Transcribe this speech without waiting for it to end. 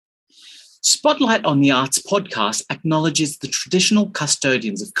Spotlight on the Arts podcast acknowledges the traditional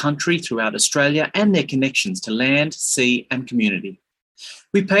custodians of country throughout Australia and their connections to land, sea and community.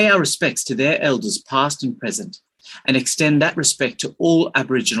 We pay our respects to their elders past and present and extend that respect to all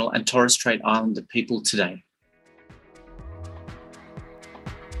Aboriginal and Torres Strait Islander people today.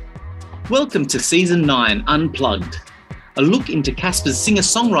 Welcome to Season 9 Unplugged, a look into Casper's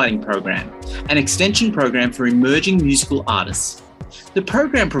singer-songwriting program, an extension program for emerging musical artists. The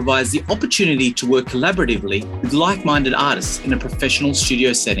program provides the opportunity to work collaboratively with like-minded artists in a professional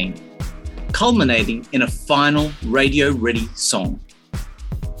studio setting, culminating in a final radio-ready song.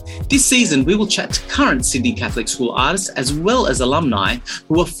 This season, we will chat to current Sydney Catholic School artists as well as alumni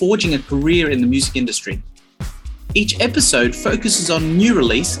who are forging a career in the music industry. Each episode focuses on a new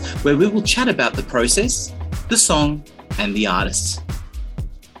release where we will chat about the process, the song, and the artists.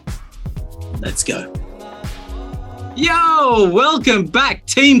 Let's go. Yo, welcome back,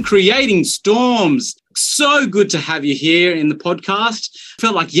 Team Creating Storms. So good to have you here in the podcast.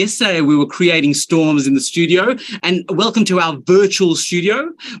 Felt like yesterday we were creating storms in the studio, and welcome to our virtual studio.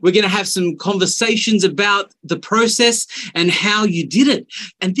 We're going to have some conversations about the process and how you did it.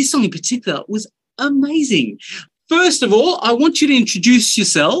 And this song in particular was amazing. First of all, I want you to introduce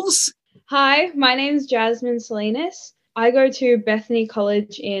yourselves. Hi, my name is Jasmine Salinas. I go to Bethany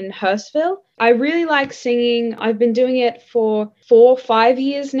College in Hurstville. I really like singing. I've been doing it for 4 or 5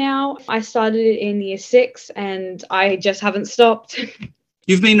 years now. I started it in year 6 and I just haven't stopped.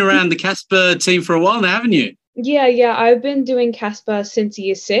 You've been around the Casper team for a while now, haven't you? Yeah. I've been doing Casper since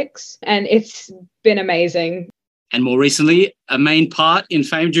year 6 and it's been amazing. And more recently, a main part in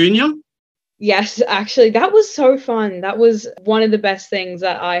Fame Junior? Yes, actually, that was so fun. That was one of the best things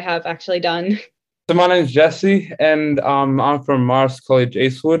that I have actually done. So my name's Jesse, and I'm from Morris College,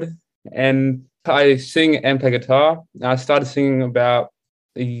 Eastwood, and I sing and play guitar. I started singing about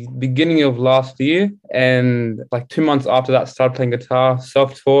the beginning of last year, and like 2 months after that, started playing guitar,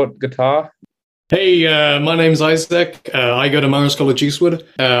 self-taught guitar. Hey, my name's Isaac. I go to Morris College, Eastwood.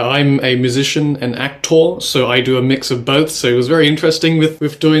 I'm a musician and actor, so I do a mix of both. So it was very interesting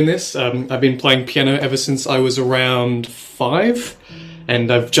with doing this. I've been playing piano ever since I was around 5. And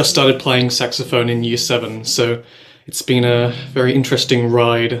I've just started playing saxophone in year 7. So it's been a very interesting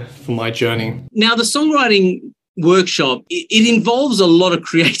ride for my journey. Now, the songwriting workshop, it involves a lot of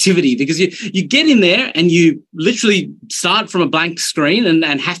creativity because you get in there and you literally start from a blank screen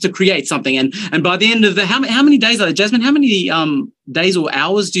and have to create something. And by the end of how many days are there? Jasmine, how many days or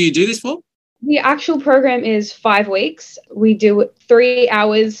hours do you do this for? The actual program is 5 weeks. We do 3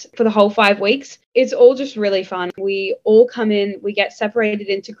 hours for the whole 5 weeks. It's all just really fun. We all come in, we get separated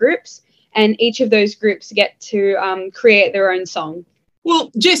into groups, and each of those groups get to create their own song. Well,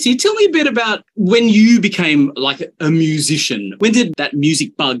 Jesse, tell me a bit about when you became like a musician. When did that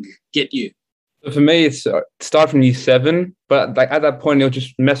music bug get you? So for me, it started from year 7, but like at that point, it was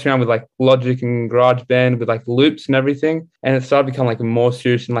just messing around with like Logic and GarageBand with like loops and everything. And it started to become like more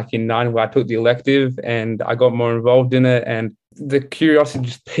serious in like year 9, where I took the elective and I got more involved in it. And the curiosity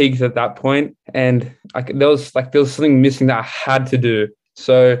just peaked at that point. And there was something missing that I had to do.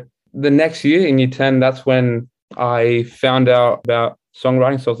 So the next year in year 10, that's when I found out about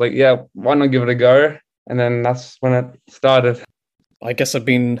songwriting. So I was like, yeah, why not give it a go? And then that's when it started. I guess I've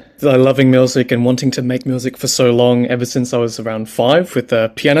been loving music and wanting to make music for so long, ever since I was around 5 with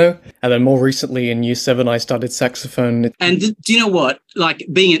the piano. And then more recently in year 7, I started saxophone. And do you know what? Like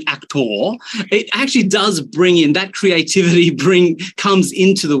being an actor, it actually does bring in that creativity, comes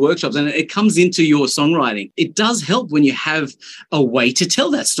into the workshops and it comes into your songwriting. It does help when you have a way to tell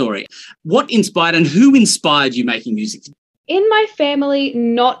that story. What inspired and who inspired you making music? In my family,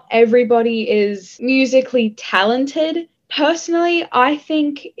 not everybody is musically talented. Personally, I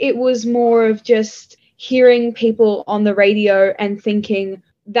think it was more of just hearing people on the radio and thinking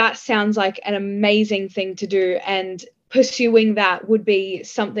that sounds like an amazing thing to do, and pursuing that would be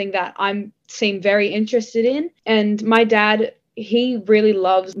something that I seem very interested in. And my dad, he really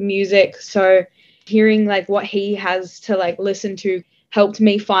loves music, so hearing like what he has to like listen to helped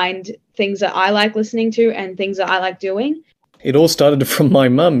me find things that I like listening to and things that I like doing. It all started from my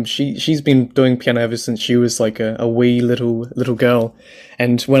mum. She's been doing piano ever since she was like a wee little girl.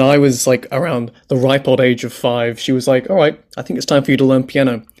 And when I was like around the ripe old age of 5, she was like, all right, I think it's time for you to learn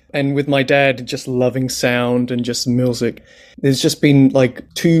piano. And with my dad just loving sound and just music, there's just been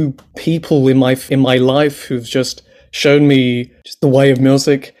like 2 people in my life who've just shown me just the way of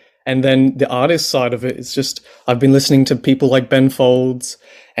music. And then the artist side of it is just, I've been listening to people like Ben Folds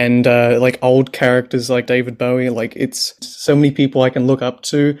and like old characters like David Bowie. Like it's so many people I can look up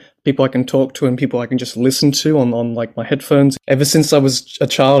to people I can talk to and people I can just listen to on like my headphones. Ever since I was a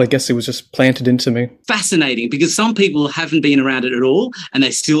child, I guess it was just planted into me. Fascinating, because some people haven't been around it at all and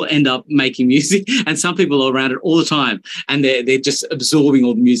they still end up making music, and some people are around it all the time and they're just absorbing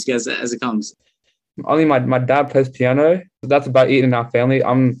all the music as it comes. Only my dad plays piano. That's about it in our family.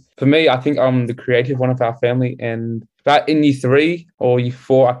 For me, I think I'm the creative one of our family. And about in year 3 or year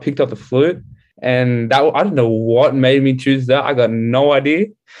 4, I picked up the flute. And that, I don't know what made me choose that. I got no idea.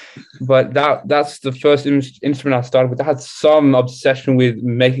 But that's the first instrument I started with. I had some obsession with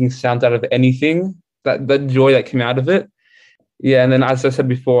making sounds out of anything, that joy that came out of it. Yeah, and then as I said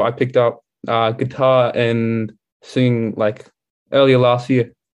before, I picked up guitar and singing like earlier last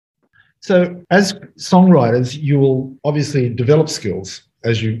year. So as songwriters, you will obviously develop skills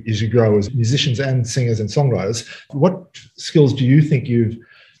as you grow as musicians and singers and songwriters. What skills do you think you've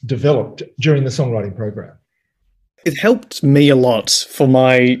developed during the songwriting program? It helped me a lot for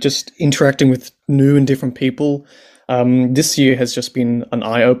my just interacting with new and different people. This year has just been an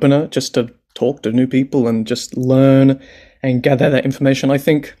eye-opener just to talk to new people and just learn and gather that information. I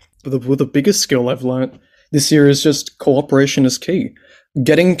think the biggest skill I've learned this year is just cooperation is key.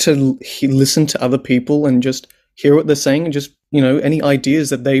 Getting to listen to other people and just hear what they're saying and just, any ideas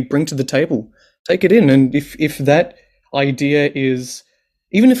that they bring to the table, take it in. And if that idea is,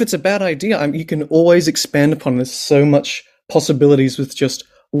 even if it's a bad idea, you can always expand upon. There's so much possibilities with just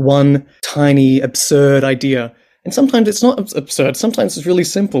one tiny absurd idea. And sometimes it's not absurd. Sometimes it's really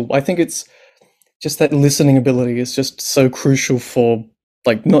simple. I think it's just that listening ability is just so crucial for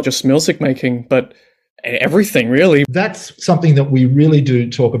like not just music making, but everything, really. That's something that we really do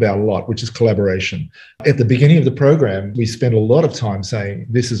talk about a lot, which is collaboration. At the beginning of the program, we spent a lot of time saying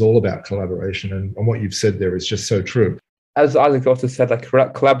this is all about collaboration, and what you've said there is just so true. As Isaac also said, like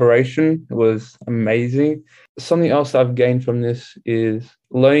collaboration was amazing. Something else I've gained from this is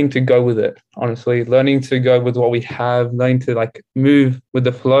learning to go with it, honestly, learning to go with what we have, learning to like move with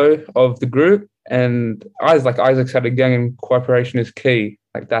the flow of the group. And like Isaac said again, cooperation is key.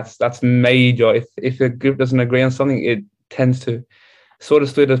 Like that's major. If a group doesn't agree on something, it tends to sort of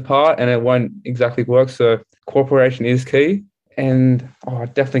split apart and it won't exactly work. So cooperation is key. And I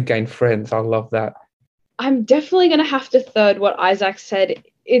definitely gained friends. I love that. I'm definitely going to have to third what Isaac said.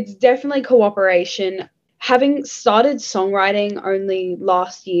 It's definitely cooperation. Having started songwriting only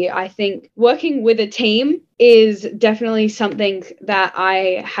last year, I think working with a team is definitely something that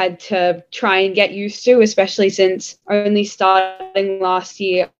I had to try and get used to, especially since only starting last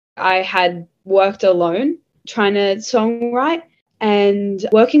year, I had worked alone trying to songwrite, and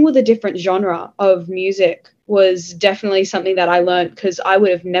working with a different genre of music was definitely something that I learned because I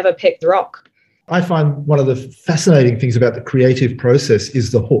would have never picked rock. I find one of the fascinating things about the creative process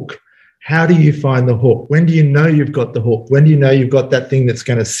is the hook. How do you find the hook? When do you know you've got the hook? When do you know you've got that thing that's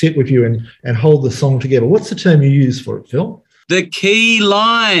going to sit with you and hold the song together? What's the term you use for it, Phil? The key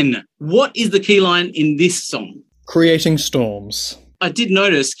line. What is the key line in this song? Creating storms. I did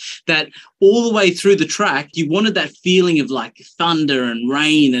notice that all the way through the track, you wanted that feeling of like thunder and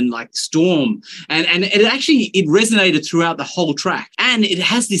rain and like storm. And it resonated throughout the whole track. And it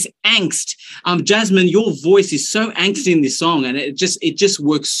has this angst. Jasmine, your voice is so angsty in this song, and it just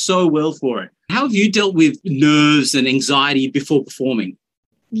works so well for it. How have you dealt with nerves and anxiety before performing?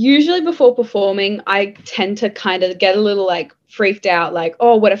 Usually before performing, I tend to kind of get a little like freaked out, like,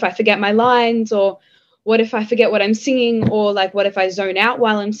 oh, what if I forget my lines, or what if I forget what I'm singing, or like what if I zone out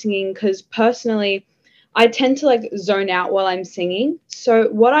while I'm singing? Because personally, I tend to like zone out while I'm singing. So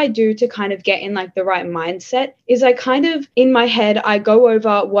what I do to kind of get in like the right mindset is I kind of, in my head, I go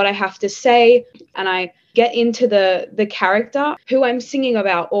over what I have to say and I get into the character, who I'm singing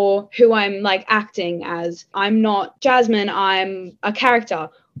about or who I'm like acting as. I'm not Jasmine, I'm a character,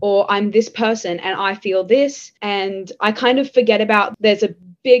 or I'm this person and I feel this. And I kind of forget about there's a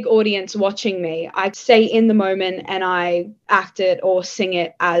big audience watching me. I stay in the moment and I act it or sing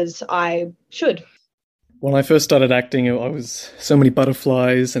it as I should. When I first started acting, I was so many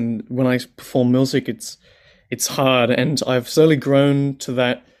butterflies, and when I perform music, it's hard, and I've slowly grown to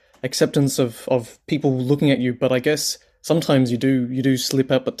that acceptance of people looking at you. But I guess sometimes you do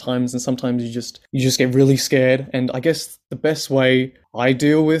slip up at times, and sometimes you just get really scared. And I guess the best way I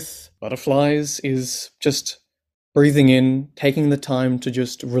deal with butterflies is just breathing in, taking the time to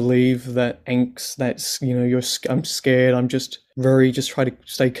just relieve that angst, that's, I'm scared, I'm just try to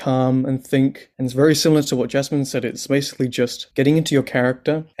stay calm and think. And it's very similar to what Jasmine said. It's basically just getting into your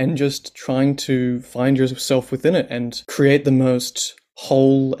character and just trying to find yourself within it and create the most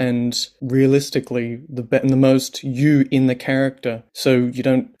whole and realistically the most you in the character. So you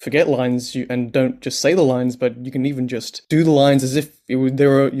don't forget lines and don't just say the lines, but you can even just do the lines as if they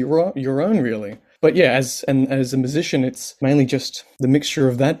were your own, really. But yeah, as a musician, it's mainly just the mixture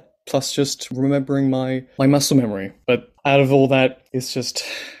of that plus just remembering my muscle memory. But out of all that, it's just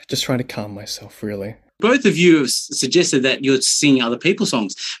trying to calm myself, really. Both of you have suggested that you're singing other people's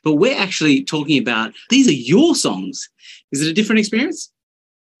songs, but we're actually talking about these are your songs. Is it a different experience?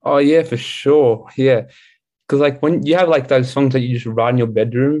 Oh, yeah, for sure. Yeah. Because like when you have like those songs that you just write in your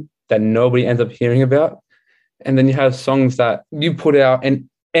bedroom that nobody ends up hearing about, and then you have songs that you put out and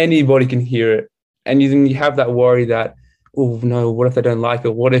anybody can hear it. And then you have that worry that, oh no, what if they don't like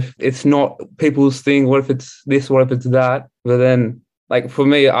it? What if it's not people's thing? What if it's this? What if it's that? But then, like for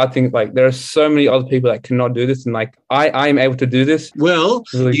me, I think like there are so many other people that cannot do this, and like I am able to do this. Well,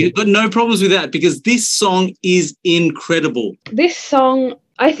 really you've got no problems with that because this song is incredible. This song,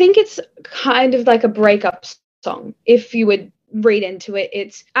 I think it's kind of like a breakup song. If you would read into it,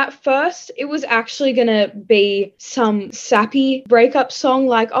 it's at first it was actually gonna be some sappy breakup song,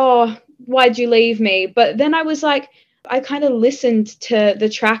 like, oh, why'd you leave me? But then I was like, I kind of listened to the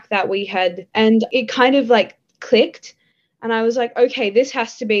track that we had and it kind of like clicked. And I was like, okay, this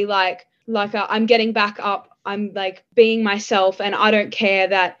has to be like I'm getting back up. I'm like being myself. And I don't care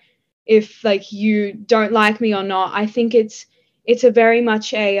that if like you don't like me or not. I think it's a very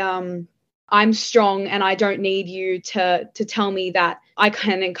much a, I'm strong and I don't need you to tell me that I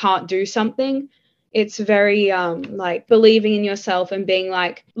can and can't do something. It's very like believing in yourself and being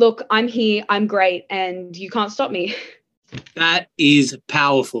like, look, I'm here, I'm great, and you can't stop me. That is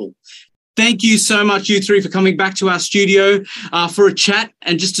powerful. Thank you so much, you three, for coming back to our studio for a chat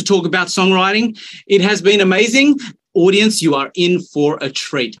and just to talk about songwriting. It has been amazing. Audience, you are in for a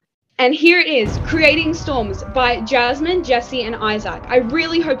treat. And here it is, Creating Storms by Jasmine, Jesse, and Isaac. I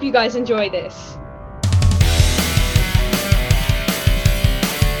really hope you guys enjoy this.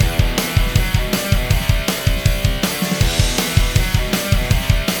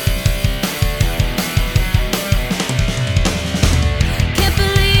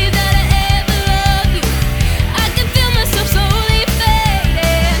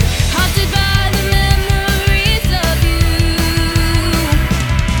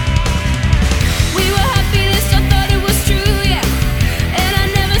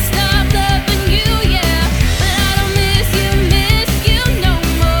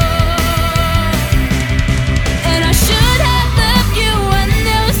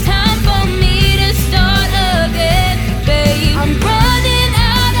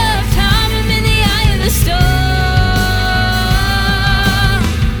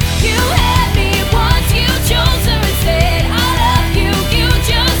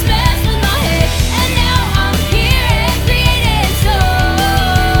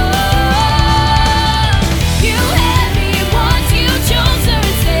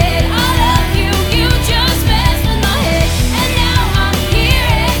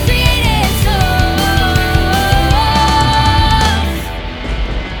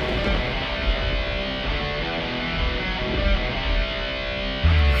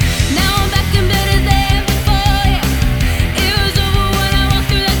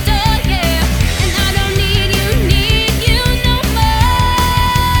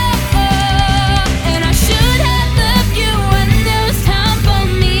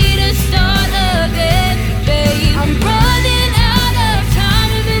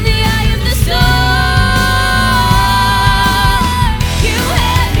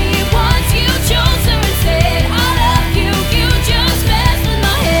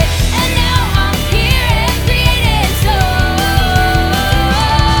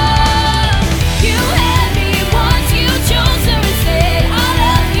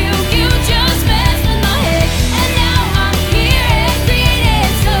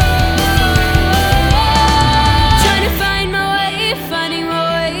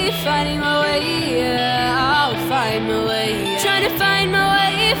 Trying to find my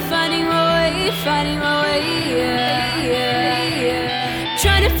way, finding my way, finding my way, yeah.